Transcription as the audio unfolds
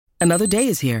Another day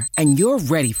is here, and you're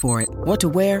ready for it. What to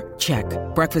wear? Check.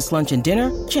 Breakfast, lunch, and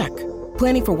dinner? Check.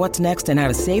 Planning for what's next and how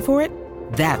to save for it?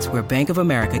 That's where Bank of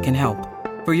America can help.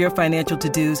 For your financial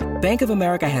to-dos, Bank of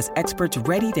America has experts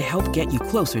ready to help get you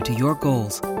closer to your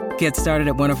goals. Get started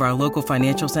at one of our local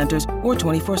financial centers or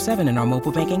 24/7 in our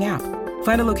mobile banking app.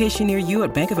 Find a location near you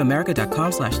at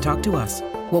bankofamerica.com/talktous.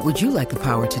 What would you like the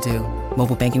power to do?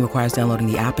 Mobile banking requires downloading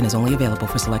the app and is only available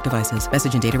for select devices.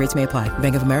 Message and data rates may apply.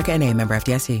 Bank of America N.A., member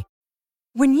FDIC.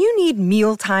 When you need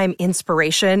mealtime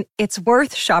inspiration, it's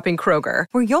worth shopping Kroger,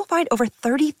 where you'll find over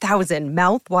 30,000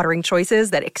 mouth-watering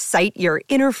choices that excite your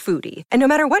inner foodie. And no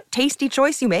matter what tasty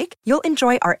choice you make, you'll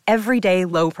enjoy our everyday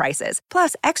low prices,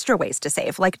 plus extra ways to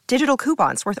save, like digital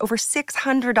coupons worth over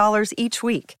 $600 each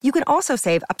week. You can also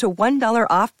save up to $1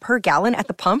 off per gallon at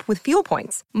the pump with fuel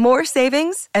points. More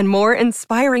savings and more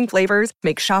inspiring flavors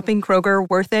make shopping Kroger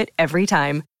worth it every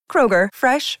time. Kroger,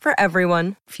 fresh for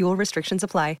everyone. Fuel restrictions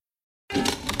apply.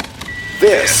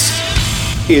 This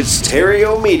is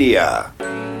Stereo Media.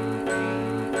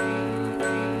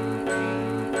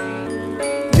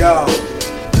 Yo.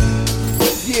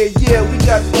 Yeah, we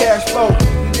got the cash flow.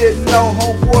 You didn't know,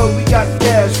 homeboy, we got the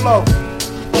cash flow.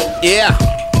 Yeah.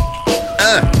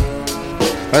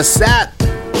 What's up?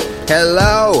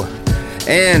 Hello.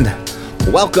 And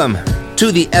welcome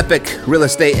to the Epic Real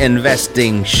Estate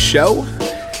Investing Show.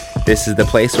 This is the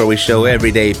place where we show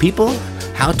everyday people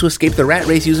how to escape the rat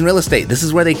race using real estate. This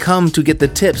is where they come to get the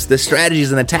tips, the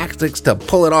strategies, and the tactics to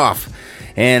pull it off.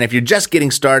 And if you're just getting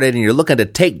started and you're looking to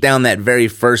take down that very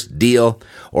first deal,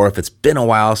 or if it's been a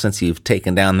while since you've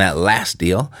taken down that last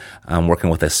deal, I'm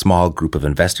working with a small group of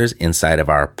investors inside of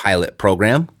our pilot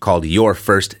program called Your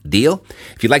First Deal.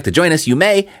 If you'd like to join us, you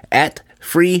may at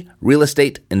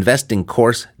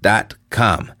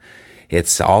freerealestateinvestingcourse.com.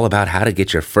 It's all about how to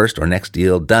get your first or next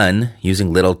deal done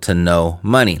using little to no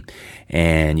money.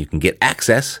 And you can get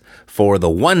access for the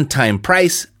one-time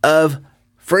price of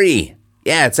free.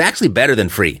 Yeah, it's actually better than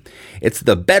free. It's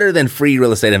the better than free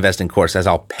real estate investing course, as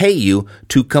I'll pay you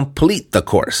to complete the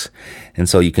course. And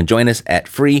so you can join us at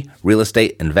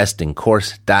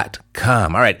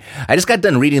freerealestateinvestingcourse.com. All right. I just got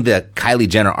done reading the Kylie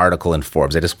Jenner article in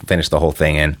Forbes. I just finished the whole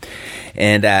thing.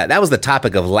 And that was the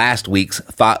topic of last week's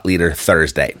Thought Leader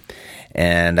Thursday.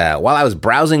 And while I was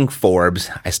browsing Forbes,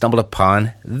 I stumbled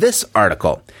upon this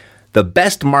article, The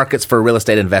Best Markets for Real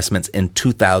Estate Investments in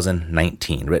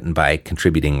 2019, written by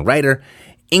contributing writer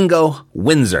Ingo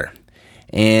Windsor.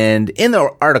 And in the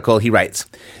article, he writes,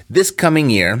 this coming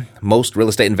year, most real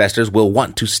estate investors will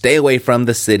want to stay away from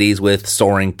the cities with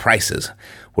soaring prices,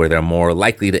 where they're more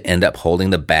likely to end up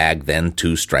holding the bag than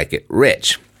to strike it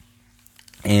rich.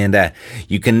 And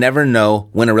you can never know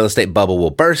when a real estate bubble will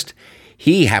burst.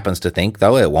 He happens to think,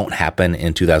 though, it won't happen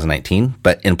in 2019,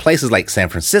 but in places like San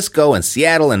Francisco and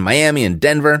Seattle and Miami and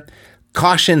Denver,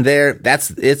 caution there,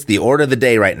 it's the order of the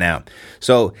day right now.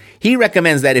 So he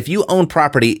recommends that if you own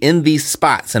property in these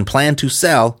spots and plan to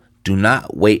sell, do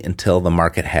not wait until the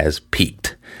market has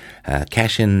peaked.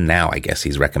 Cash in now, I guess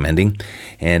he's recommending.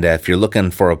 And if you're looking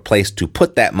for a place to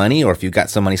put that money, or if you've got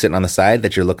some money sitting on the side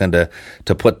that you're looking to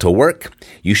put to work,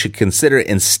 you should consider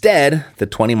instead the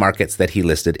 20 markets that he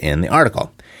listed in the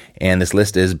article. And this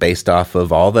list is based off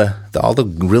of all the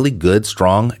really good,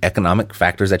 strong economic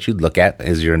factors that you'd look at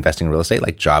as you're investing in real estate,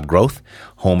 like job growth,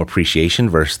 home appreciation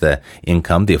versus the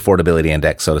income, the affordability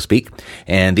index, so to speak,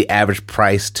 and the average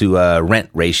price to rent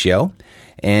ratio.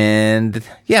 And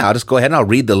yeah, I'll just go ahead and I'll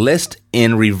read the list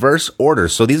in reverse order.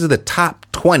 So these are the top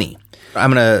 20.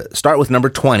 I'm going to start with number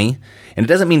 20. And it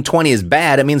doesn't mean 20 is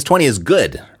bad. It means 20 is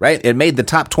good, right? It made the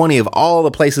top 20 of all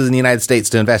the places in the United States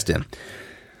to invest in.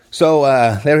 So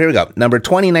here we go. Number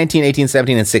 20, 19, 18,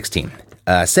 17, and 16.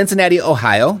 Cincinnati,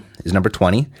 Ohio is number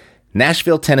 20.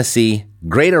 Nashville, Tennessee.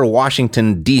 Greater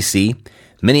Washington, D.C.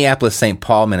 Minneapolis, St.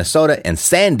 Paul, Minnesota. And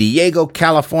San Diego,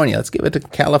 California. Let's give it to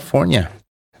California.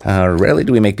 Rarely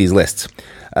do we make these lists.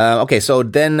 Okay, so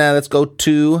then let's go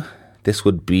to, this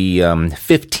would be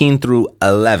 15 through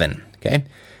 11, okay?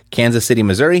 Kansas City,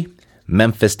 Missouri,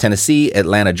 Memphis, Tennessee,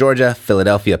 Atlanta, Georgia,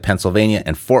 Philadelphia, Pennsylvania,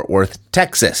 and Fort Worth,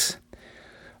 Texas.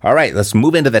 All right, let's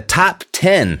move into the top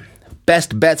 10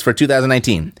 best bets for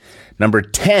 2019. Number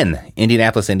 10,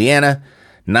 Indianapolis, Indiana.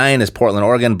 9 is Portland,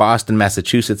 Oregon. Boston,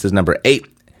 Massachusetts is number 8.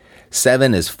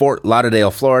 7 is Fort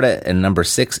Lauderdale, Florida. And number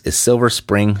 6 is Silver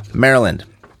Spring, Maryland.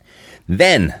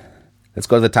 Then, let's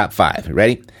go to the top 5.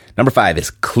 Ready? Number 5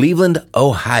 is Cleveland,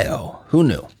 Ohio. Who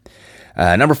knew?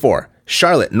 Number 4,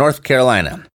 Charlotte, North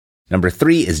Carolina. Number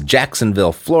 3 is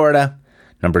Jacksonville, Florida.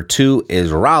 Number 2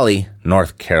 is Raleigh,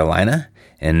 North Carolina.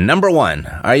 And number 1,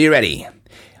 are you ready?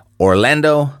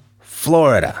 Orlando,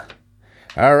 Florida.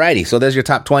 Alrighty, so there's your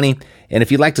top 20. And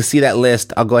if you'd like to see that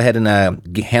list, I'll go ahead and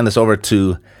hand this over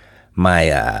to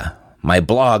my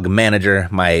blog manager,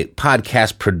 my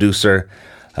podcast producer,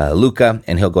 Luca,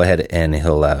 and he'll go ahead and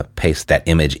he'll paste that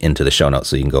image into the show notes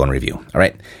so you can go and review. All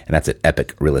right. And that's at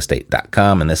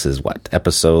epicrealestate.com. And this is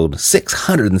episode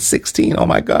 616. Oh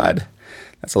my God.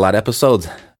 That's a lot of episodes.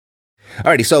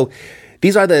 Alrighty. So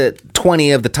these are the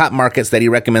 20 of the top markets that he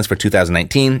recommends for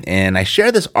 2019. And I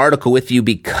share this article with you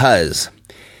because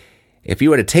if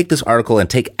you were to take this article and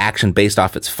take action based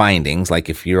off its findings, like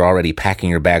if you're already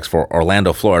packing your bags for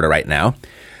Orlando, Florida right now,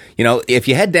 if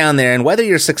you head down there and whether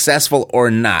you're successful or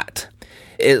not,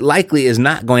 it likely is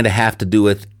not going to have to do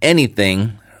with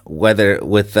anything, whether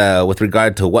with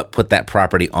regard to what put that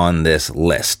property on this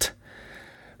list,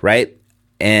 right?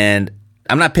 And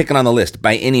I'm not picking on the list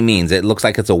by any means. It looks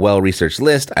like it's a well-researched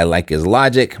list. I like his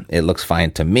logic. It looks fine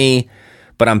to me.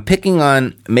 But I'm picking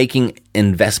on making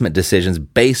investment decisions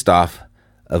based off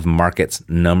of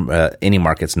any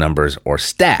market's numbers or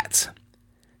stats.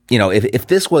 If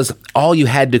this was all you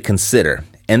had to consider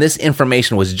and this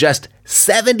information was just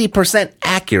 70%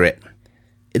 accurate,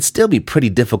 it'd still be pretty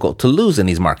difficult to lose in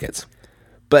these markets.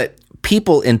 But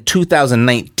people in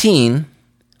 2019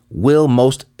 will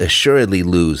most assuredly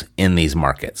lose in these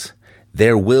markets.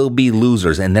 There will be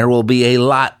losers, and there will be a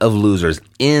lot of losers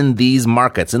in these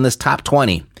markets, in this top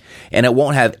 20. And it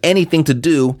won't have anything to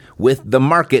do with the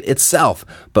market itself,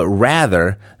 but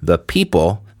rather the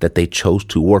people that they chose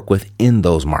to work with in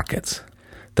those markets.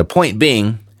 The point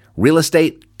being, real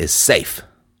estate is safe.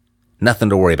 Nothing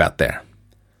to worry about there.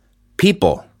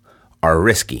 People are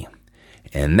risky,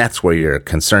 and that's where your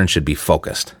concern should be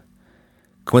focused.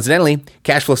 Coincidentally,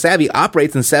 Cashflow Savvy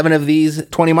operates in 7 of these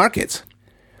 20 markets.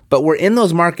 But we're in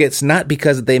those markets not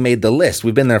because they made the list.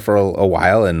 We've been there for a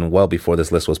while and well before this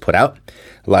list was put out.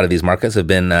 A lot of these markets have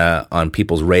been on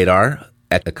people's radar,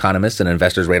 economists and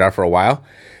investors' radar for a while.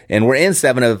 And we're in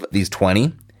 7 of these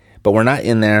 20, but we're not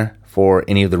in there for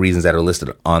any of the reasons that are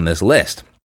listed on this list.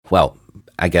 Well,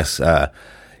 I guess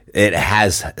it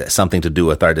has something to do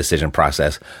with our decision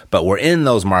process, but we're in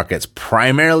those markets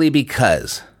primarily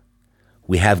because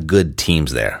we have good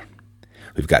teams there.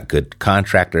 We've got good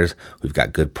contractors. We've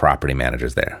got good property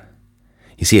managers there.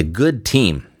 You see, a good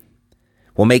team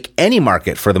will make any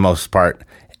market, for the most part,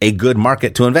 a good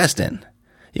market to invest in.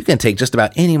 You can take just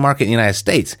about any market in the United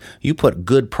States. You put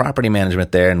good property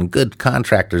management there and good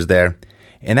contractors there,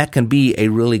 and that can be a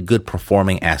really good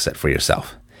performing asset for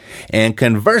yourself. And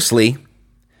conversely,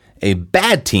 a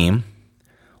bad team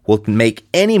will make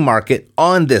any market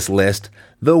on this list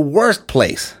the worst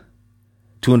place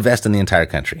to invest in the entire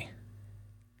country.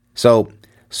 So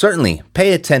certainly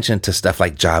pay attention to stuff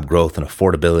like job growth and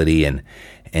affordability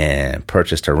and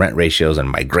purchase to rent ratios and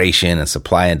migration and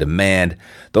supply and demand.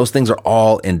 Those things are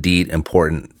all indeed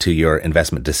important to your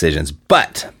investment decisions,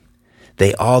 but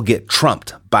they all get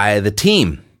trumped by the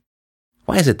team.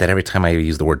 Why is it that every time I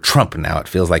use the word Trump now, it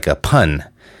feels like a pun?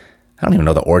 I don't even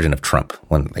know the origin of Trump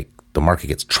when the market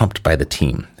gets trumped by the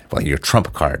team. Well, your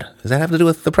Trump card. Does that have to do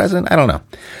with the president? I don't know.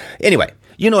 Anyway,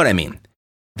 you know what I mean.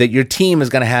 That your team is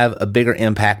going to have a bigger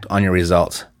impact on your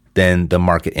results than the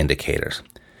market indicators.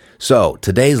 So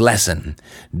today's lesson,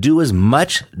 do as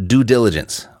much due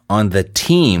diligence on the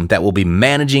team that will be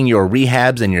managing your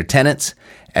rehabs and your tenants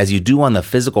as you do on the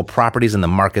physical properties and the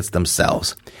markets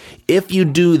themselves. If you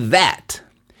do that,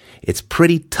 it's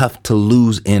pretty tough to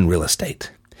lose in real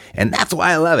estate. And that's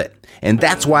why I love it. And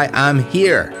that's why I'm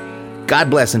here. God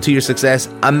bless, and to your success,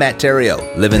 I'm Matt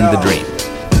Theriault, living the dream.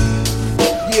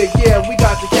 Yeah, we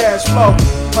got the cash flow.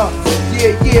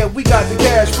 Yeah, we got the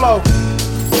cash flow.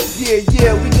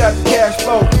 Yeah, we got the cash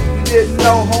flow. You didn't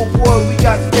know, homeboy, we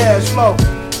got the cash flow.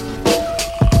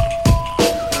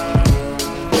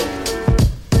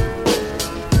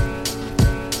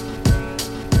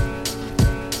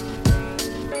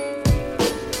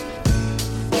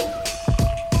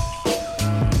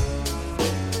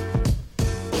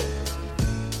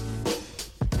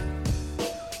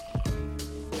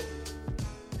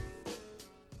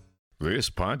 This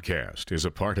podcast is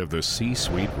a part of the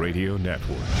C-Suite Radio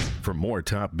Network. For more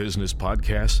top business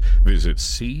podcasts, visit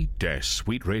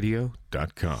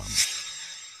c-suiteradio.com.